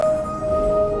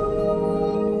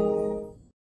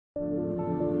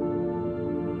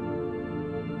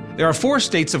There are four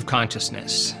states of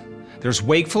consciousness. There's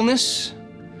wakefulness,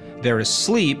 there is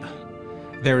sleep,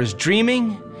 there is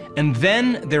dreaming, and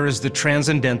then there is the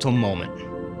transcendental moment.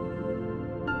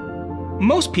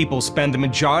 Most people spend the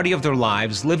majority of their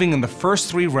lives living in the first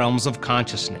three realms of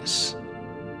consciousness.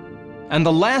 And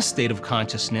the last state of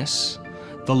consciousness,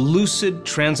 the lucid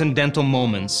transcendental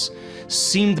moments,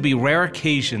 seem to be rare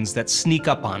occasions that sneak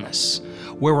up on us,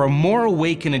 where we're more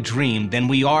awake in a dream than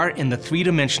we are in the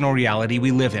three-dimensional reality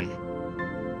we live in.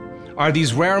 Are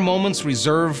these rare moments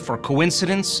reserved for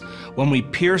coincidence when we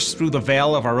pierce through the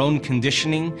veil of our own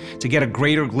conditioning to get a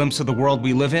greater glimpse of the world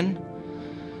we live in?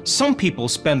 Some people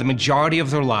spend the majority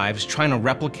of their lives trying to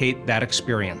replicate that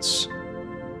experience.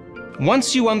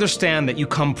 Once you understand that you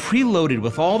come preloaded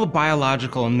with all the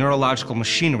biological and neurological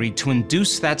machinery to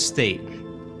induce that state,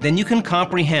 then you can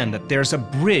comprehend that there's a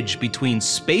bridge between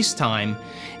space-time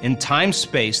and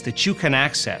time-space that you can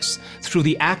access through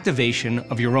the activation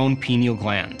of your own pineal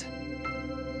gland.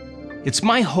 It's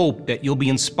my hope that you'll be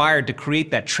inspired to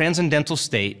create that transcendental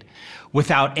state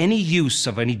without any use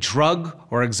of any drug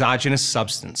or exogenous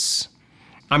substance.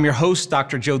 I'm your host,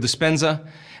 Dr. Joe Dispenza,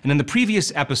 and in the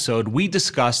previous episode, we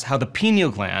discussed how the pineal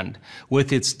gland,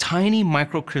 with its tiny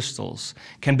microcrystals,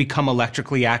 can become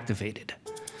electrically activated.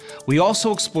 We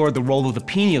also explored the role of the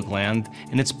pineal gland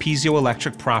and its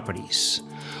piezoelectric properties.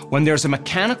 When there's a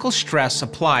mechanical stress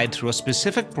applied through a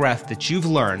specific breath that you've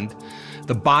learned,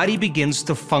 the body begins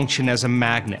to function as a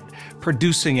magnet,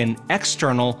 producing an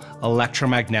external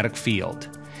electromagnetic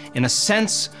field. In a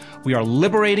sense, we are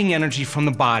liberating energy from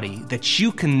the body that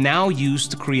you can now use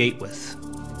to create with.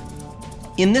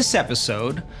 In this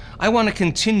episode, I want to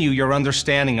continue your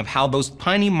understanding of how those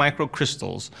tiny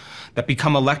microcrystals that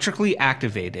become electrically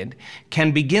activated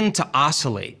can begin to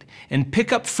oscillate and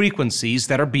pick up frequencies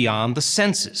that are beyond the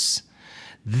senses.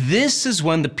 This is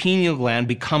when the pineal gland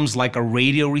becomes like a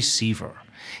radio receiver,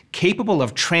 capable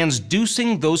of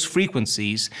transducing those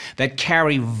frequencies that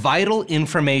carry vital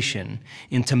information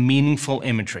into meaningful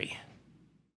imagery.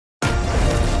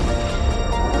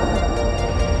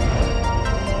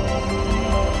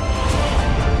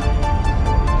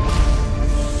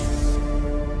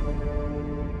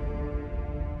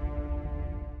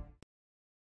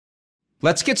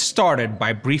 Let's get started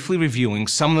by briefly reviewing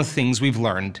some of the things we've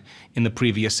learned in the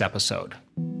previous episode.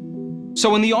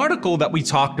 So in the article that we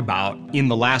talked about in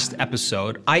the last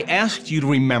episode, I asked you to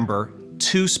remember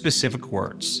two specific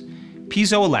words,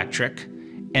 piezoelectric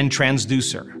and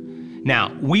transducer.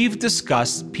 Now, we've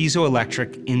discussed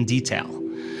piezoelectric in detail.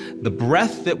 The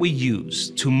breath that we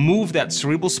use to move that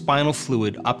cerebrospinal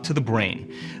fluid up to the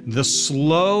brain, the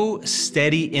slow,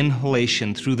 steady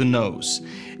inhalation through the nose,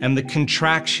 and the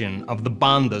contraction of the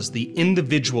bandhas, the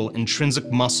individual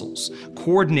intrinsic muscles,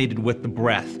 coordinated with the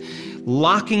breath,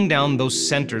 locking down those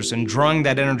centers and drawing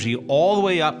that energy all the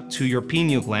way up to your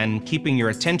pineal gland and keeping your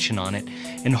attention on it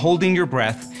and holding your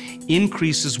breath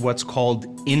increases what's called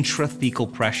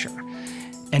intrathecal pressure.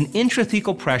 And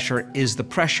intrathecal pressure is the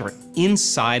pressure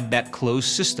inside that closed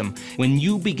system. When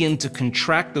you begin to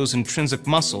contract those intrinsic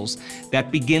muscles,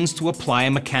 that begins to apply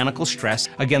a mechanical stress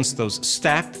against those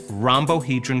stacked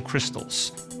rhombohedron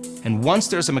crystals. And once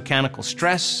there's a mechanical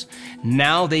stress,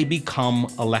 now they become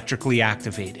electrically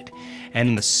activated.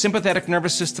 And the sympathetic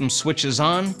nervous system switches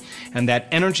on, and that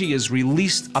energy is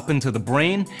released up into the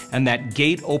brain, and that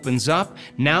gate opens up.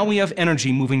 Now we have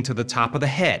energy moving to the top of the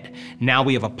head. Now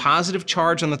we have a positive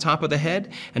charge on the top of the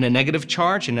head and a negative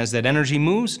charge, and as that energy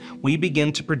moves, we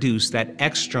begin to produce that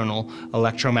external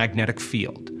electromagnetic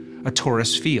field, a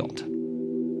torus field.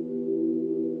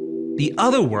 The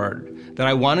other word that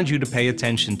I wanted you to pay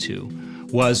attention to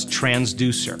was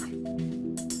transducer.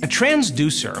 A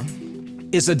transducer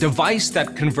is a device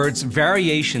that converts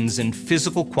variations in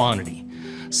physical quantity,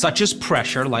 such as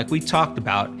pressure, like we talked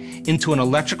about, into an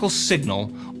electrical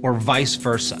signal or vice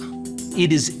versa.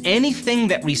 It is anything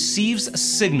that receives a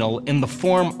signal in the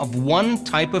form of one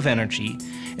type of energy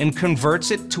and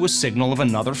converts it to a signal of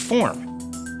another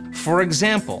form. For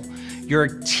example, your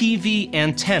TV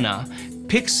antenna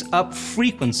picks up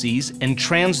frequencies and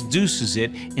transduces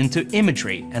it into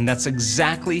imagery, and that's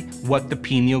exactly what the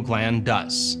pineal gland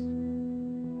does.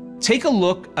 Take a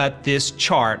look at this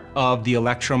chart of the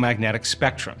electromagnetic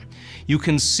spectrum. You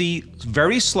can see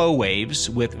very slow waves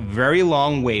with very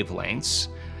long wavelengths,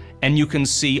 and you can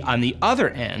see on the other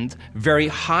end very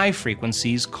high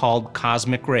frequencies called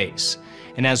cosmic rays.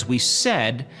 And as we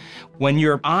said, when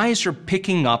your eyes are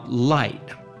picking up light,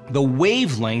 the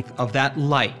wavelength of that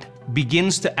light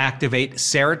begins to activate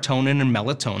serotonin and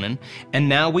melatonin, and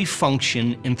now we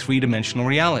function in three-dimensional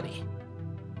reality.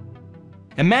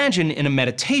 Imagine in a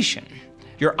meditation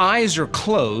your eyes are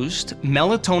closed,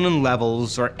 melatonin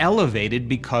levels are elevated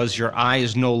because your eye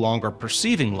is no longer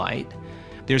perceiving light.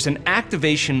 There's an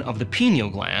activation of the pineal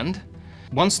gland.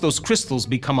 Once those crystals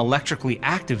become electrically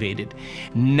activated,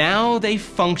 now they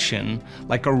function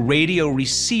like a radio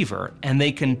receiver, and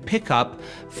they can pick up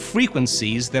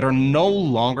frequencies that are no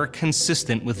longer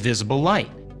consistent with visible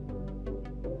light.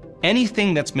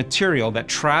 Anything that's material that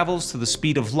travels to the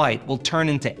speed of light will turn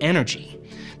into energy.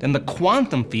 Then the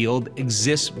quantum field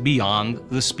exists beyond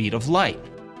the speed of light.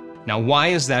 Now, why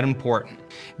is that important?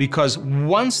 Because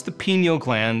once the pineal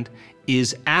gland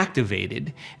is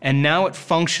activated, and now it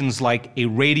functions like a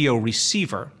radio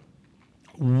receiver,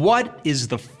 what is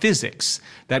the physics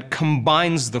that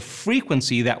combines the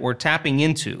frequency that we're tapping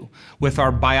into with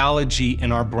our biology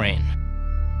in our brain?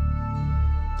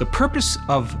 The purpose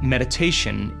of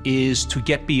meditation is to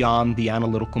get beyond the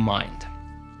analytical mind.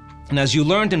 And as you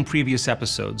learned in previous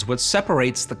episodes, what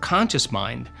separates the conscious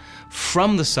mind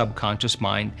from the subconscious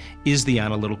mind is the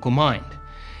analytical mind.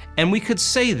 And we could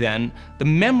say then, the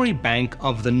memory bank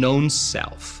of the known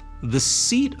self, the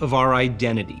seat of our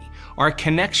identity, our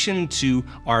connection to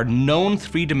our known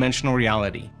three-dimensional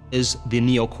reality, is the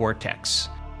neocortex.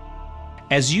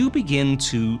 As you begin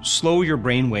to slow your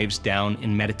brain waves down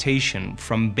in meditation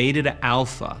from beta to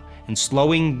alpha, and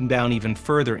slowing down even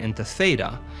further into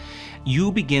theta,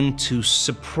 you begin to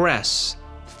suppress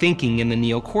thinking in the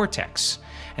neocortex.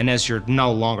 And as you're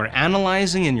no longer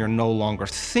analyzing and you're no longer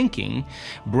thinking,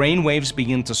 brain waves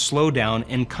begin to slow down,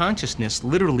 and consciousness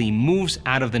literally moves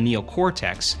out of the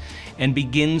neocortex and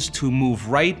begins to move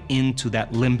right into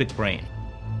that limbic brain.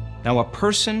 Now, a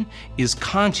person is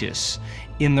conscious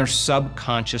in their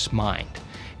subconscious mind.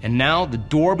 And now the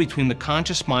door between the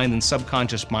conscious mind and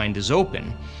subconscious mind is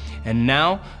open, and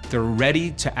now they're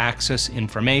ready to access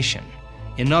information.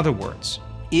 In other words,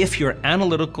 if your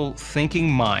analytical thinking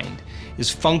mind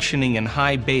is functioning in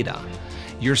high beta,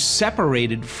 you're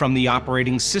separated from the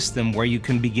operating system where you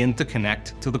can begin to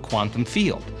connect to the quantum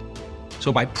field.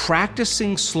 So by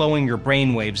practicing slowing your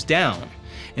brain waves down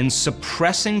and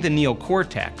suppressing the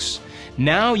neocortex,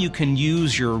 now you can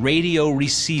use your radio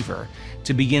receiver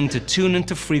to begin to tune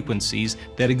into frequencies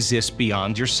that exist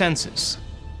beyond your senses.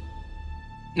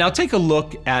 Now take a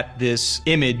look at this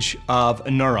image of a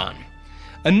neuron.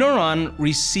 A neuron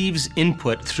receives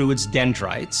input through its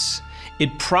dendrites.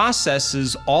 It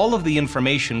processes all of the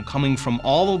information coming from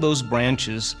all of those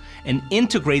branches and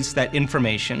integrates that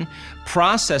information,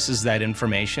 processes that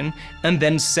information, and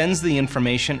then sends the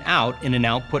information out in an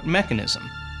output mechanism.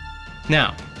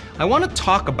 Now, I want to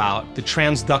talk about the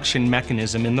transduction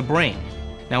mechanism in the brain.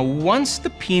 Now, once the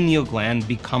pineal gland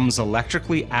becomes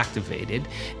electrically activated,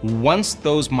 once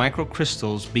those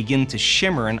microcrystals begin to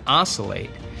shimmer and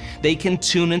oscillate, they can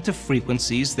tune into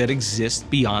frequencies that exist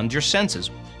beyond your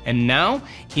senses. And now,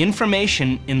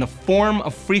 information in the form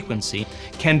of frequency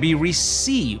can be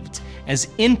received as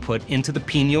input into the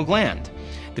pineal gland.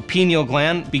 The pineal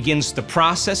gland begins to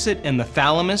process it in the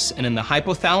thalamus and in the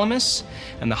hypothalamus,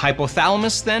 and the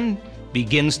hypothalamus then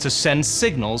begins to send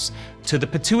signals to the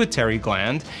pituitary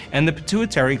gland, and the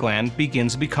pituitary gland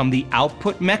begins to become the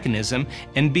output mechanism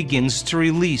and begins to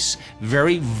release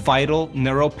very vital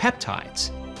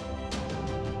neuropeptides.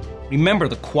 Remember,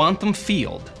 the quantum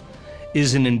field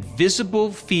is an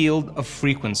invisible field of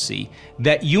frequency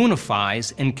that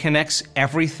unifies and connects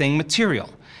everything material.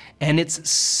 And its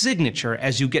signature,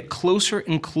 as you get closer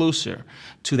and closer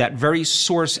to that very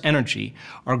source energy,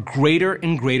 are greater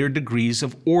and greater degrees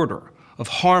of order, of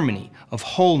harmony, of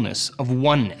wholeness, of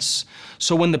oneness.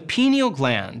 So when the pineal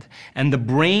gland and the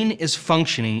brain is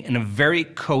functioning in a very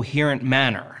coherent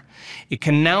manner, it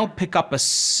can now pick up a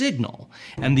signal,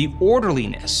 and the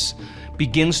orderliness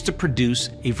begins to produce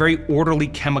a very orderly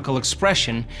chemical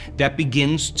expression that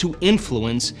begins to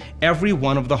influence every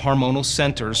one of the hormonal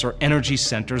centers or energy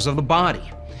centers of the body.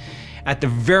 At the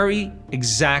very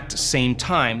exact same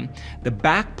time, the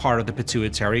back part of the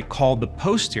pituitary, called the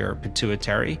posterior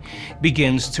pituitary,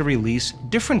 begins to release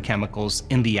different chemicals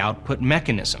in the output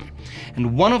mechanism.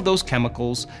 And one of those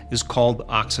chemicals is called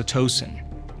oxytocin.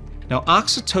 Now,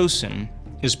 oxytocin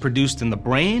is produced in the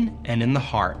brain and in the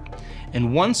heart.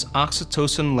 And once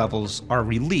oxytocin levels are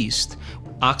released,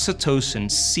 oxytocin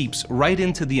seeps right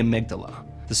into the amygdala,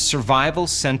 the survival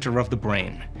center of the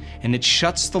brain, and it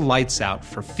shuts the lights out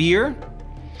for fear,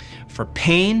 for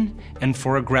pain, and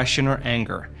for aggression or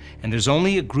anger. And there's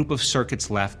only a group of circuits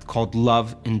left called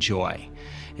love and joy.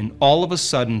 And all of a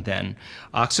sudden then,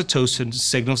 oxytocin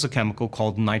signals a chemical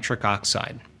called nitric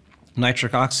oxide.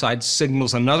 Nitric oxide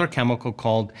signals another chemical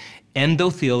called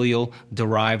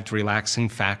endothelial-derived relaxing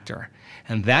factor.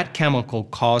 And that chemical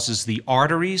causes the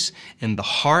arteries in the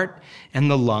heart and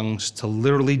the lungs to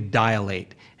literally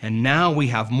dilate. And now we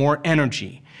have more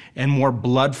energy and more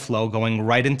blood flow going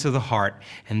right into the heart,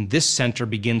 and this center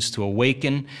begins to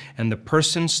awaken, and the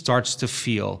person starts to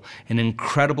feel an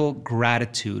incredible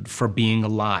gratitude for being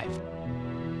alive.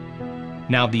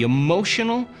 Now, the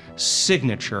emotional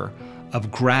signature of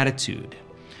gratitude,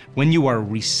 when you are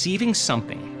receiving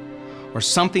something or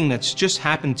something that's just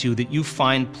happened to you that you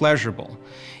find pleasurable,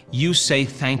 you say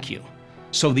thank you.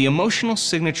 So the emotional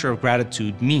signature of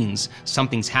gratitude means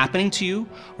something's happening to you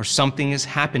or something has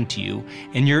happened to you,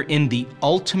 and you're in the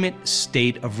ultimate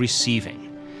state of receiving.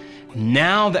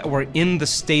 Now that we're in the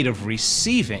state of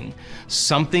receiving,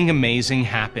 something amazing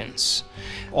happens.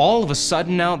 All of a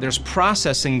sudden now, there's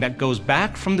processing that goes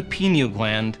back from the pineal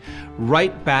gland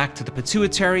right back to the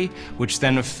pituitary, which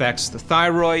then affects the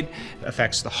thyroid,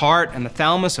 affects the heart and the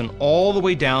thalamus, and all the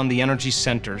way down the energy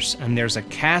centers. And there's a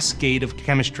cascade of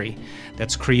chemistry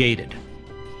that's created.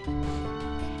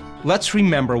 Let's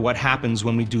remember what happens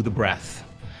when we do the breath.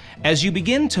 As you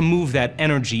begin to move that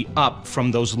energy up from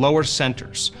those lower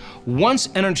centers, once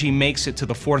energy makes it to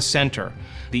the fourth center,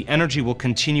 the energy will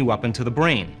continue up into the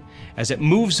brain. As it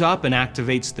moves up and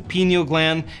activates the pineal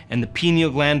gland, and the pineal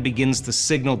gland begins to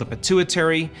signal the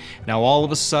pituitary, now all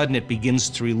of a sudden it begins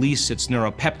to release its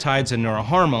neuropeptides and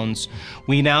neurohormones,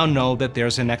 we now know that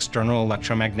there's an external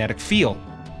electromagnetic field.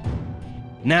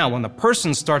 Now, when the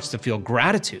person starts to feel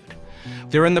gratitude,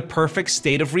 they're in the perfect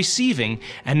state of receiving,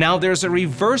 and now there's a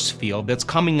reverse field that's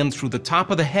coming in through the top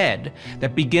of the head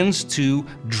that begins to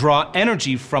draw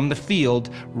energy from the field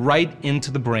right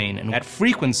into the brain, and that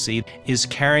frequency is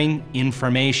carrying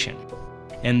information.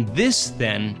 And this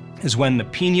then is when the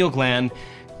pineal gland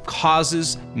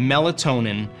causes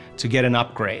melatonin to get an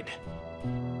upgrade.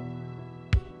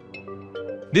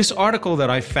 This article that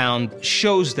I found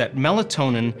shows that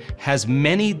melatonin has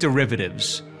many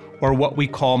derivatives, or what we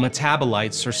call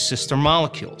metabolites or sister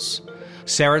molecules.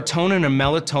 Serotonin and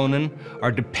melatonin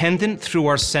are dependent through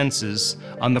our senses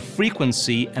on the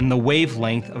frequency and the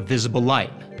wavelength of visible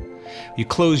light. You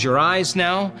close your eyes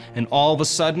now, and all of a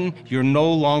sudden, you're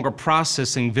no longer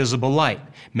processing visible light.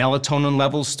 Melatonin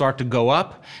levels start to go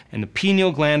up, and the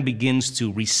pineal gland begins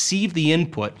to receive the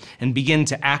input and begin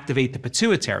to activate the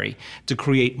pituitary to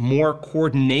create more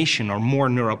coordination or more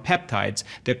neuropeptides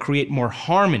that create more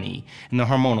harmony in the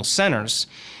hormonal centers.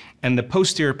 And the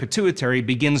posterior pituitary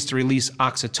begins to release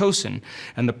oxytocin,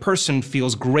 and the person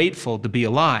feels grateful to be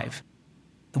alive.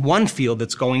 One field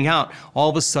that's going out, all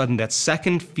of a sudden that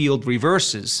second field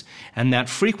reverses, and that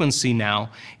frequency now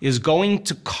is going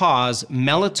to cause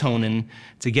melatonin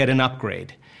to get an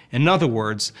upgrade. In other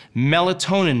words,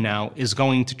 melatonin now is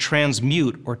going to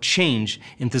transmute or change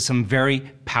into some very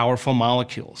powerful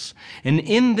molecules. And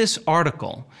in this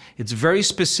article, it's very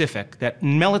specific that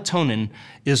melatonin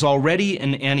is already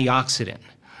an antioxidant,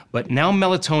 but now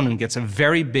melatonin gets a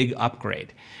very big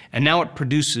upgrade. And now it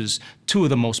produces two of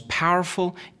the most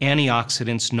powerful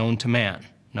antioxidants known to man.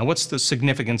 Now, what's the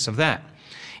significance of that?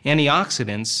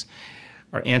 Antioxidants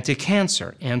are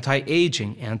anti-cancer,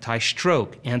 anti-aging,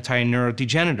 anti-stroke,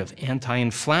 anti-neurodegenerative,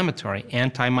 anti-inflammatory,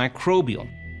 antimicrobial.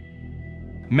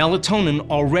 Melatonin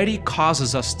already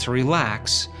causes us to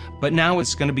relax, but now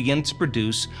it's going to begin to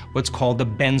produce what's called the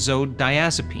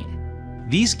benzodiazepine.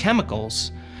 These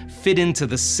chemicals fit into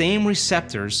the same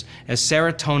receptors as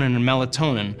serotonin and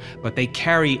melatonin, but they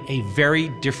carry a very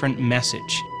different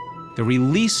message. The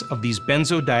release of these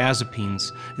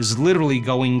benzodiazepines is literally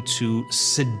going to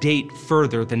sedate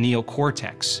further the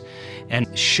neocortex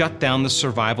and shut down the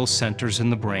survival centers in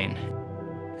the brain.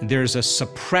 There's a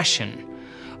suppression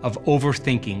of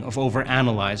overthinking, of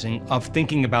overanalyzing, of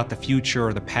thinking about the future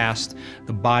or the past.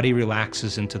 The body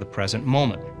relaxes into the present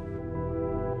moment.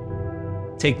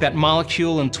 Take that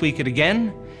molecule and tweak it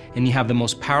again, and you have the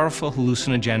most powerful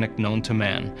hallucinogenic known to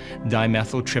man,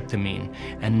 dimethyltryptamine.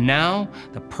 And now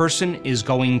the person is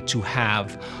going to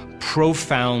have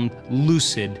profound,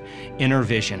 lucid inner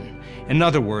vision. In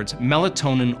other words,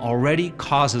 melatonin already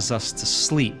causes us to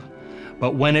sleep.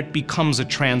 But when it becomes a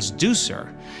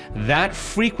transducer, that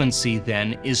frequency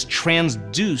then is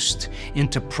transduced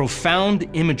into profound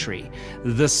imagery,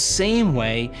 the same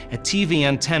way a TV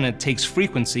antenna takes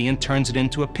frequency and turns it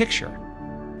into a picture.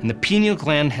 And the pineal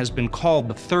gland has been called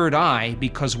the third eye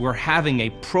because we're having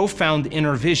a profound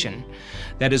inner vision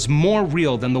that is more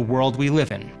real than the world we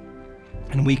live in.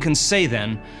 And we can say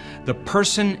then, the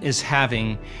person is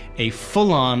having a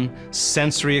full-on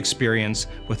sensory experience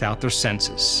without their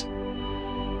senses.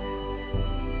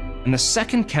 And the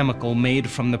second chemical made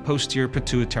from the posterior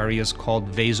pituitary is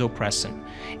called vasopressin,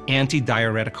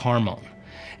 antidiuretic hormone.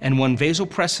 And when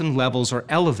vasopressin levels are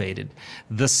elevated,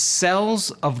 the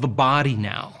cells of the body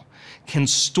now can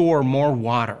store more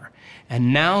water.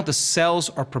 And now the cells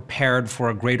are prepared for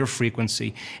a greater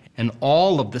frequency. And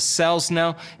all of the cells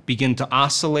now begin to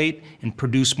oscillate and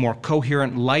produce more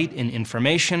coherent light and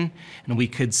information. And we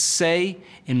could say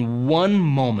in one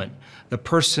moment, the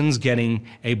person's getting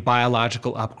a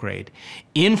biological upgrade.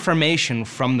 Information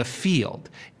from the field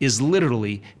is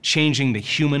literally changing the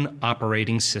human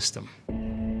operating system.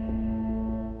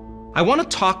 I want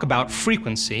to talk about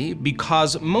frequency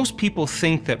because most people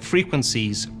think that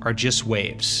frequencies are just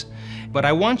waves. But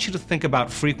I want you to think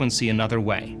about frequency another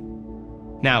way.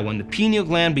 Now, when the pineal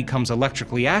gland becomes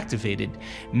electrically activated,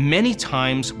 many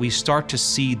times we start to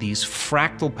see these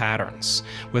fractal patterns.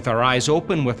 With our eyes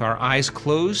open, with our eyes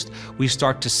closed, we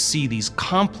start to see these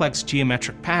complex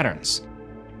geometric patterns.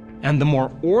 And the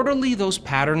more orderly those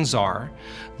patterns are,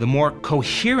 the more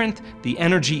coherent the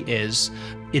energy is.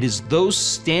 It is those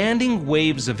standing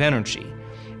waves of energy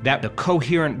that the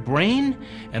coherent brain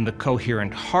and the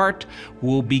coherent heart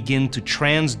will begin to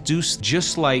transduce,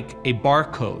 just like a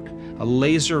barcode. A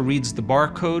laser reads the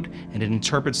barcode and it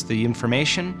interprets the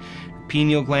information. The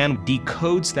pineal gland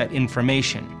decodes that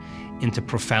information into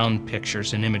profound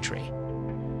pictures and imagery.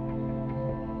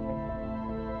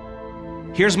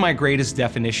 Here's my greatest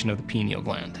definition of the pineal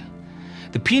gland.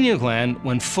 The pineal gland,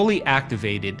 when fully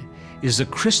activated, is a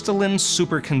crystalline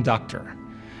superconductor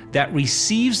that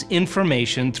receives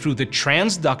information through the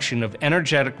transduction of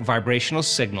energetic vibrational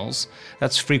signals,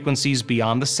 that's frequencies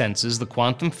beyond the senses, the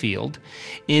quantum field,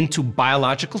 into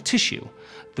biological tissue,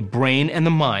 the brain and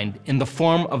the mind, in the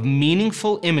form of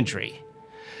meaningful imagery,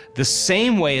 the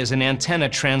same way as an antenna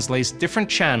translates different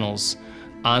channels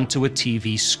onto a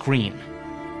TV screen.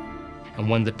 And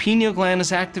when the pineal gland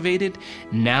is activated,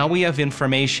 now we have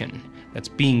information that's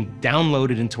being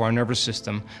downloaded into our nervous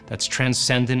system that's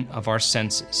transcendent of our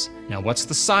senses. Now, what's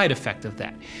the side effect of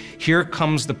that? Here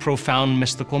comes the profound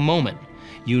mystical moment.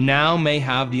 You now may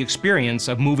have the experience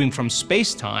of moving from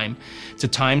space-time to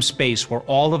time-space, where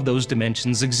all of those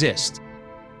dimensions exist.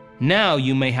 Now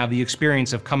you may have the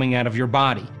experience of coming out of your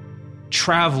body,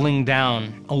 traveling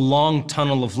down a long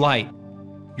tunnel of light,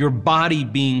 your body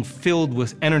being filled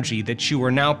with energy that you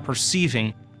are now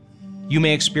perceiving. You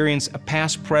may experience a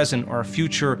past, present, or a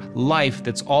future life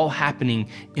that's all happening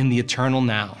in the eternal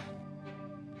now.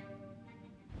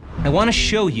 I want to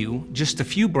show you just a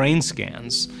few brain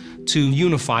scans to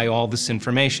unify all this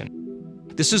information.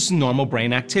 This is normal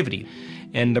brain activity,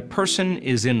 and the person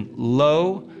is in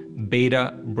low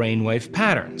beta brainwave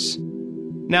patterns.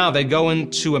 Now they go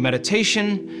into a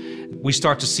meditation. We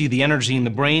start to see the energy in the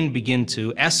brain begin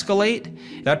to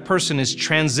escalate. That person is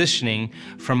transitioning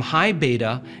from high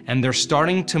beta, and they're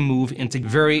starting to move into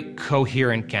very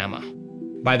coherent gamma.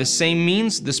 By the same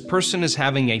means, this person is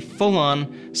having a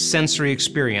full-on sensory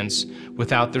experience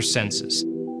without their senses.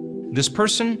 This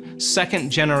person,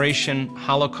 second-generation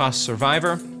Holocaust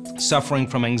survivor, suffering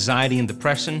from anxiety and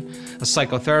depression, a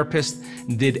psychotherapist,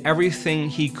 did everything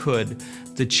he could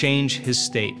to change his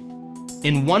state.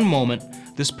 In one moment,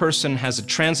 this person has a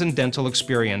transcendental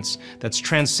experience that's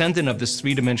transcendent of this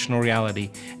three-dimensional reality,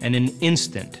 and in an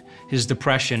instant, his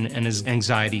depression and his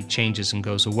anxiety changes and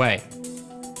goes away.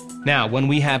 Now, when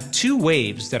we have two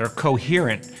waves that are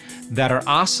coherent, that are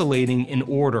oscillating in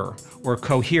order or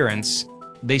coherence,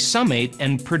 they summate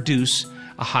and produce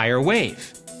a higher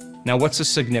wave. Now, what's the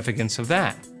significance of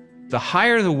that? The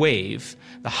higher the wave,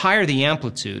 the higher the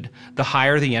amplitude, the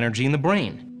higher the energy in the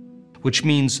brain. Which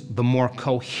means the more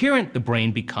coherent the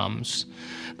brain becomes,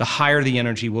 the higher the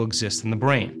energy will exist in the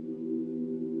brain.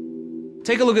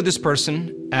 Take a look at this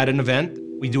person at an event.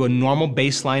 We do a normal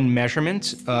baseline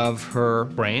measurement of her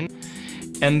brain,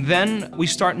 and then we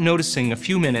start noticing a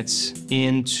few minutes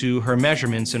into her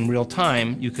measurements in real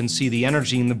time, you can see the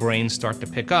energy in the brain start to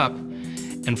pick up,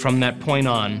 and from that point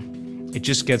on, it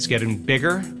just getting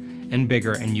bigger and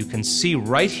bigger, and you can see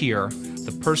right here,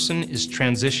 the person is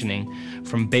transitioning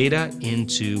from beta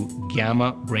into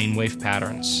gamma brainwave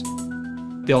patterns.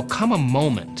 There'll come a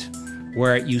moment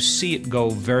where you see it go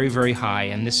very, very high,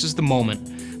 and this is the moment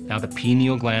now the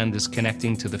pineal gland is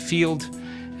connecting to the field,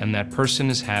 and that person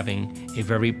is having a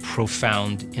very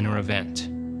profound inner event.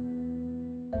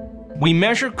 We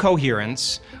measure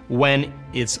coherence when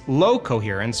it's low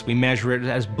coherence. We measure it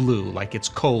as blue, like it's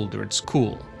cold or it's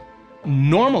cool.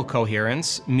 Normal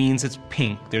coherence means it's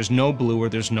pink. There's no blue or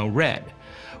there's no red.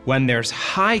 When there's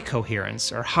high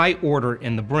coherence or high order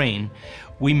in the brain,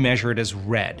 we measure it as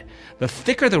red. The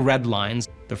thicker the red lines,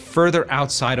 the further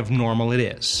outside of normal it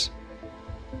is.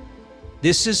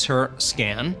 This is her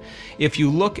scan. If you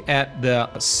look at the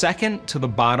second to the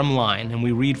bottom line, and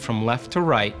we read from left to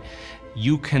right,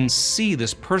 you can see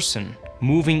this person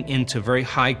moving into very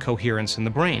high coherence in the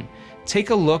brain. Take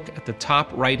a look at the top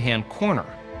right-hand corner.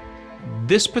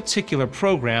 This particular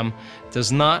program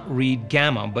does not read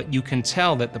gamma, but you can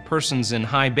tell that the person's in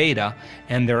high beta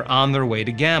and they're on their way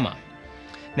to gamma.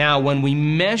 Now, when we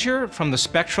measure from the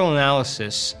spectral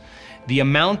analysis the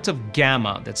amount of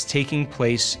gamma that's taking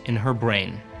place in her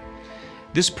brain,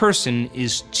 this person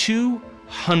is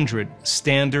 200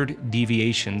 standard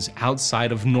deviations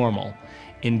outside of normal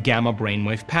in gamma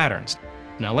brainwave patterns.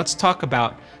 Now let's talk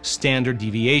about standard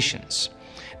deviations.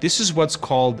 This is what's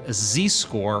called a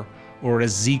Z-score or a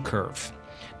Z-curve.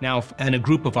 Now, if in a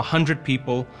group of 100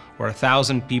 people or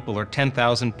 1,000 people or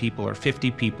 10,000 people or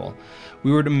 50 people,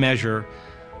 we were to measure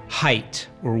height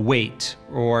or weight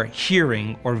or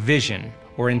hearing or vision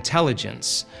or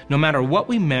intelligence, no matter what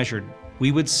we measured,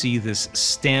 we would see this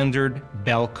standard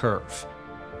bell curve.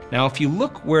 Now, if you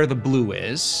look where the blue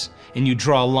is, and you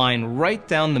draw a line right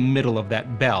down the middle of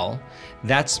that bell,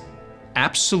 that's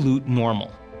absolute normal.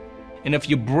 And if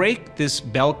you break this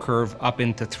bell curve up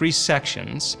into 3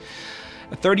 sections,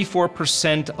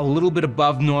 34% a little bit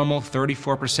above normal,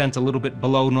 34% a little bit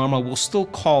below normal, we'll still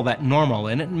call that normal,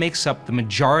 and it makes up the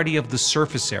majority of the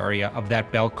surface area of that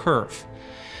bell curve.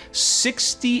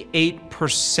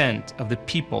 68% of the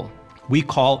people we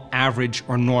call average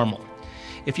or normal.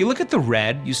 If you look at the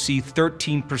red, you see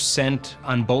 13%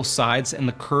 on both sides, and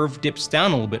the curve dips down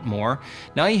a little bit more.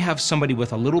 Now you have somebody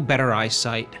with a little better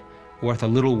eyesight or with a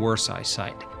little worse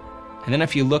eyesight. And then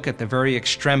if you look at the very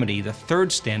extremity, the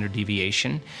third standard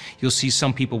deviation, you'll see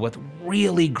some people with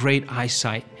really great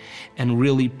eyesight and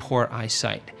really poor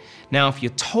eyesight. Now, if you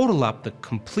total up the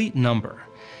complete number,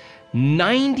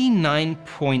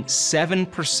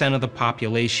 99.7% of the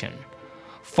population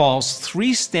falls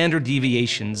 3 standard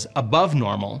deviations above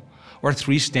normal or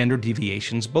 3 standard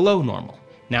deviations below normal.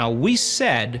 Now, we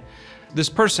said this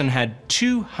person had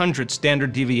 200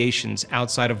 standard deviations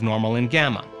outside of normal in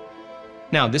gamma.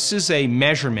 Now, this is a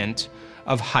measurement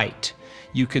of height.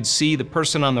 You could see the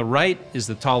person on the right is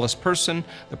the tallest person,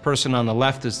 the person on the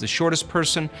left is the shortest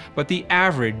person, but the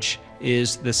average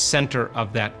is the center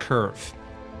of that curve.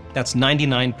 That's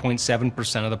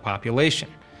 99.7% of the population.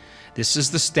 This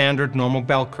is the standard normal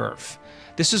bell curve.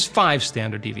 This is 5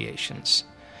 standard deviations.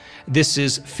 This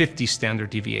is 50 standard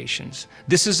deviations.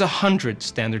 This is 100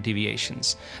 standard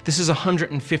deviations. This is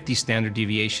 150 standard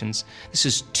deviations. This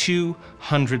is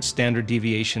 200 standard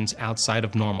deviations outside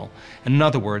of normal. In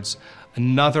other words,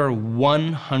 another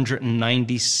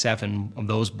 197 of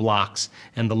those blocks,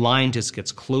 and the line just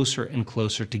gets closer and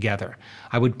closer together.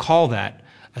 I would call that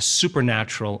a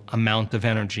supernatural amount of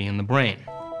energy in the brain.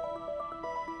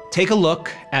 Take a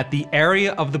look at the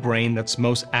area of the brain that's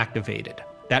most activated.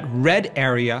 That red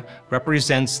area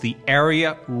represents the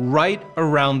area right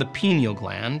around the pineal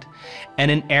gland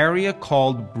and an area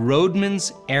called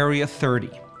Brodmann's Area 30.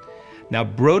 Now,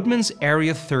 Brodmann's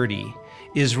Area 30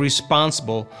 is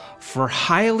responsible for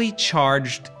highly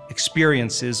charged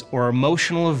experiences or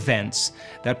emotional events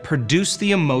that produce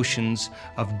the emotions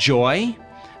of joy,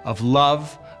 of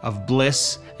love, of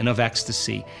bliss, and of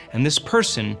ecstasy. And this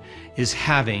person is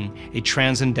having a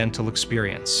transcendental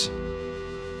experience.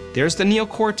 There's the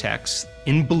neocortex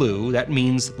in blue. That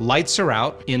means lights are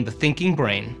out in the thinking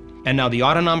brain. And now the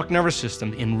autonomic nervous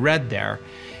system in red there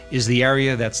is the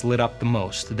area that's lit up the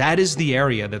most. That is the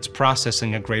area that's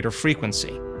processing a greater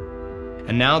frequency.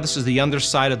 And now this is the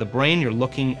underside of the brain. You're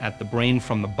looking at the brain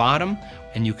from the bottom,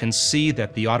 and you can see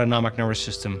that the autonomic nervous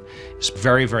system is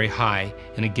very, very high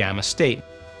in a gamma state.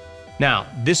 Now,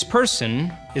 this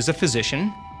person is a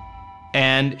physician,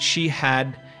 and she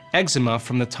had eczema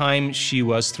from the time she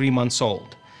was 3 months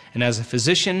old. And as a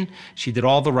physician, she did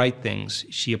all the right things.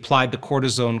 She applied the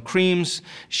cortisone creams,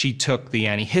 she took the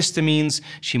antihistamines,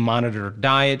 she monitored her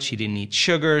diet, she didn't eat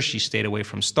sugar, she stayed away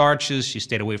from starches, she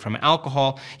stayed away from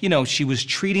alcohol. You know, she was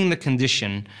treating the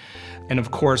condition, and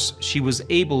of course, she was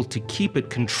able to keep it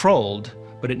controlled,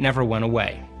 but it never went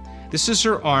away. This is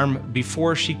her arm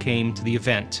before she came to the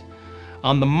event.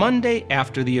 On the Monday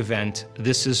after the event,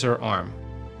 this is her arm.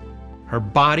 Her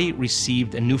body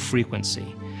received a new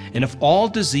frequency. And if all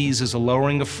disease is a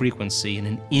lowering of frequency and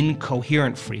an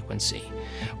incoherent frequency,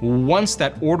 once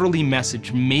that orderly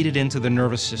message made it into the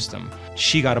nervous system,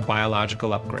 she got a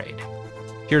biological upgrade.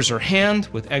 Here's her hand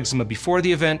with eczema before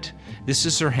the event. This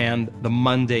is her hand the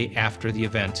Monday after the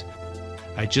event.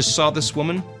 I just saw this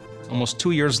woman almost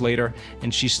 2 years later,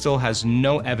 and she still has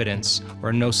no evidence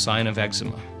or no sign of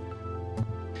eczema.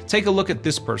 Take a look at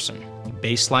this person.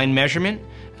 Baseline measurement,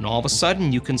 and all of a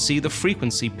sudden you can see the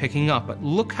frequency picking up. But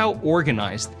look how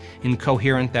organized and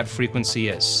coherent that frequency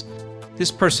is.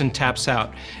 This person taps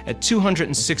out at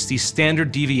 260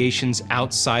 standard deviations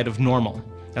outside of normal.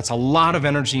 That's a lot of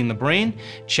energy in the brain.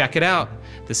 Check it out.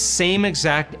 The same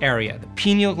exact area, the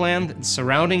pineal gland, the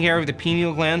surrounding area of the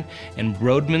pineal gland, and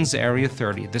Brodmann's area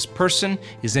 30. This person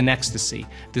is in ecstasy.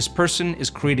 This person is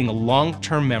creating a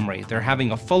long-term memory. They're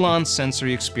having a full-on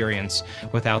sensory experience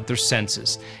without their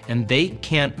senses, and they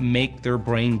can't make their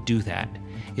brain do that.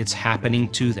 It's happening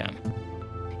to them.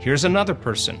 Here's another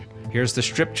person. Here's the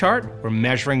strip chart. We're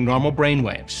measuring normal brain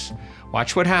waves.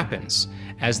 Watch what happens.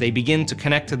 As they begin to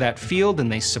connect to that field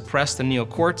and they suppress the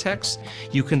neocortex,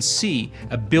 you can see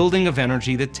a building of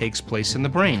energy that takes place in the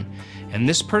brain. And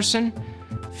this person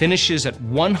finishes at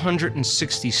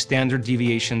 160 standard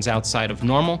deviations outside of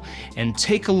normal, and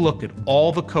take a look at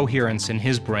all the coherence in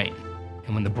his brain.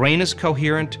 And when the brain is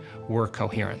coherent, we're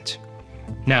coherent.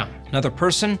 Now, another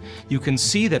person, you can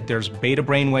see that there's beta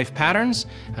brainwave patterns,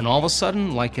 and all of a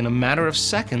sudden, like in a matter of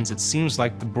seconds, it seems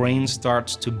like the brain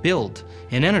starts to build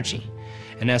in energy.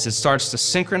 And as it starts to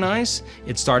synchronize,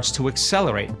 it starts to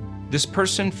accelerate. This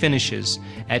person finishes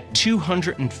at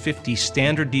 250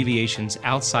 standard deviations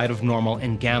outside of normal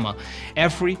in gamma.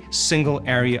 Every single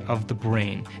area of the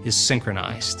brain is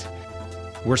synchronized.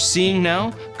 We're seeing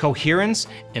now coherence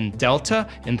in delta,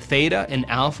 in theta, in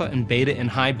alpha, in beta, in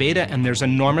high beta, and there's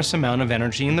enormous amount of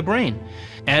energy in the brain.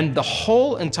 And the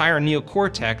whole entire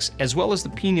neocortex, as well as the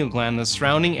pineal gland, the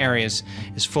surrounding areas,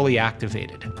 is fully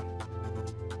activated.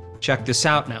 Check this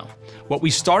out now. What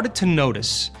we started to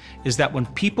notice is that when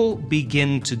people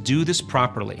begin to do this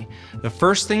properly, the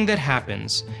first thing that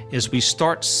happens is we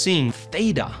start seeing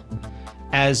theta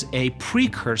as a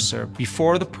precursor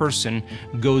before the person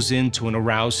goes into an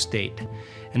aroused state.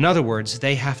 In other words,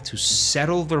 they have to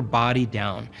settle their body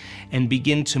down and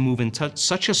begin to move in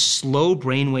such a slow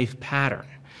brainwave pattern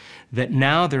that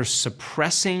now they're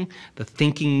suppressing the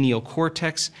thinking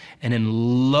neocortex, and in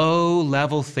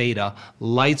low-level theta,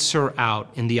 lights are out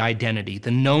in the identity.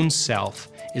 The known self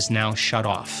is now shut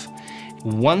off.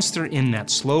 Once they're in that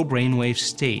slow brainwave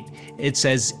state, it's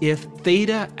as if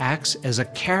theta acts as a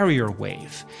carrier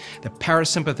wave. The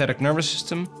parasympathetic nervous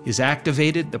system is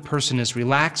activated, the person is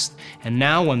relaxed, and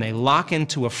now when they lock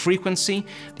into a frequency,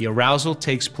 the arousal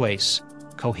takes place.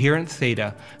 Coherent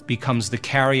theta becomes the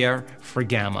carrier for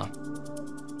gamma.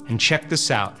 And check this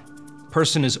out.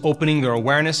 Person is opening their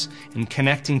awareness and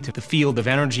connecting to the field of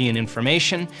energy and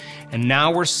information, and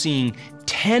now we're seeing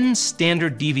 10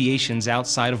 standard deviations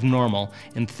outside of normal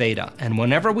in theta. And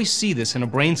whenever we see this in a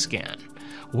brain scan,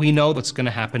 we know what's going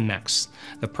to happen next.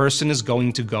 The person is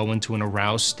going to go into an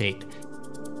aroused state.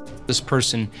 This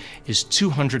person is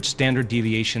 200 standard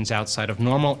deviations outside of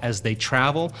normal as they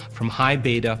travel from high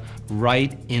beta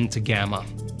right into gamma.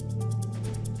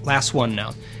 Last one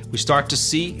now. We start to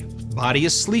see body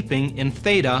is sleeping in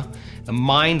theta, the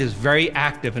mind is very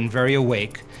active and very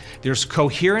awake. There's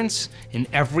coherence in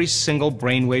every single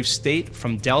brainwave state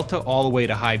from delta all the way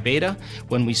to high beta.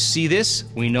 When we see this,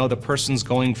 we know the person's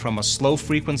going from a slow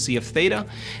frequency of theta.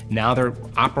 Now they're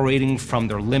operating from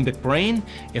their limbic brain.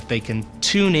 If they can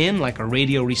tune in like a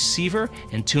radio receiver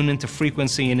and tune into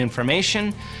frequency and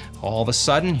information, all of a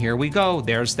sudden, here we go.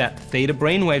 There's that theta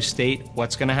brainwave state.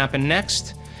 What's going to happen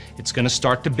next? It's going to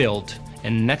start to build.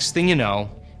 And next thing you know,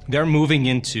 they're moving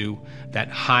into that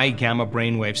high gamma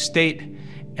brainwave state.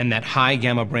 And that high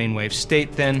gamma brainwave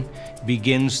state then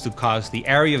begins to cause the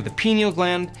area of the pineal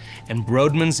gland and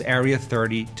Brodmann's area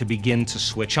 30 to begin to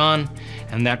switch on.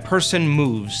 And that person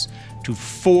moves to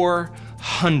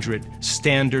 400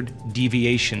 standard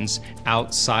deviations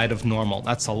outside of normal.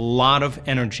 That's a lot of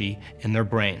energy in their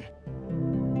brain.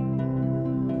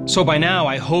 So by now,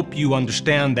 I hope you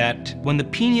understand that when the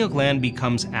pineal gland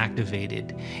becomes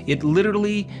activated, it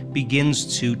literally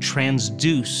begins to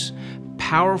transduce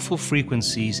powerful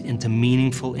frequencies into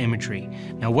meaningful imagery.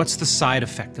 Now, what's the side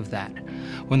effect of that?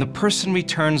 When the person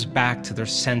returns back to their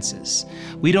senses,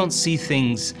 we don't see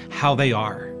things how they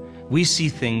are. We see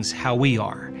things how we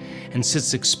are. And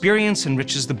since experience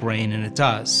enriches the brain, and it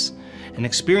does, and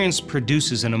experience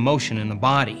produces an emotion in the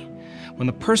body, when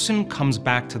the person comes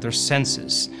back to their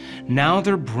senses, now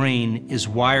their brain is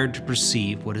wired to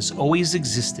perceive what has always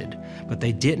existed, but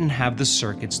they didn't have the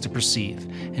circuits to perceive.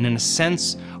 And in a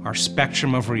sense, our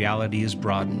spectrum of reality is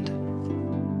broadened.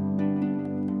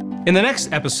 In the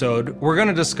next episode, we're going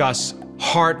to discuss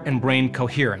heart and brain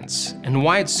coherence and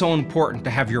why it's so important to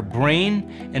have your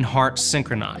brain and heart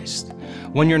synchronized.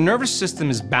 When your nervous system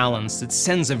is balanced, it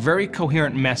sends a very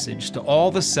coherent message to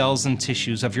all the cells and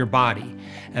tissues of your body,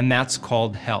 and that's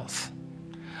called health.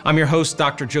 I'm your host,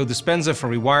 Dr. Joe Dispenza for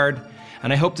Rewired,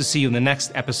 and I hope to see you in the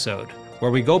next episode,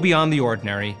 where we go beyond the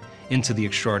ordinary into the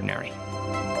extraordinary.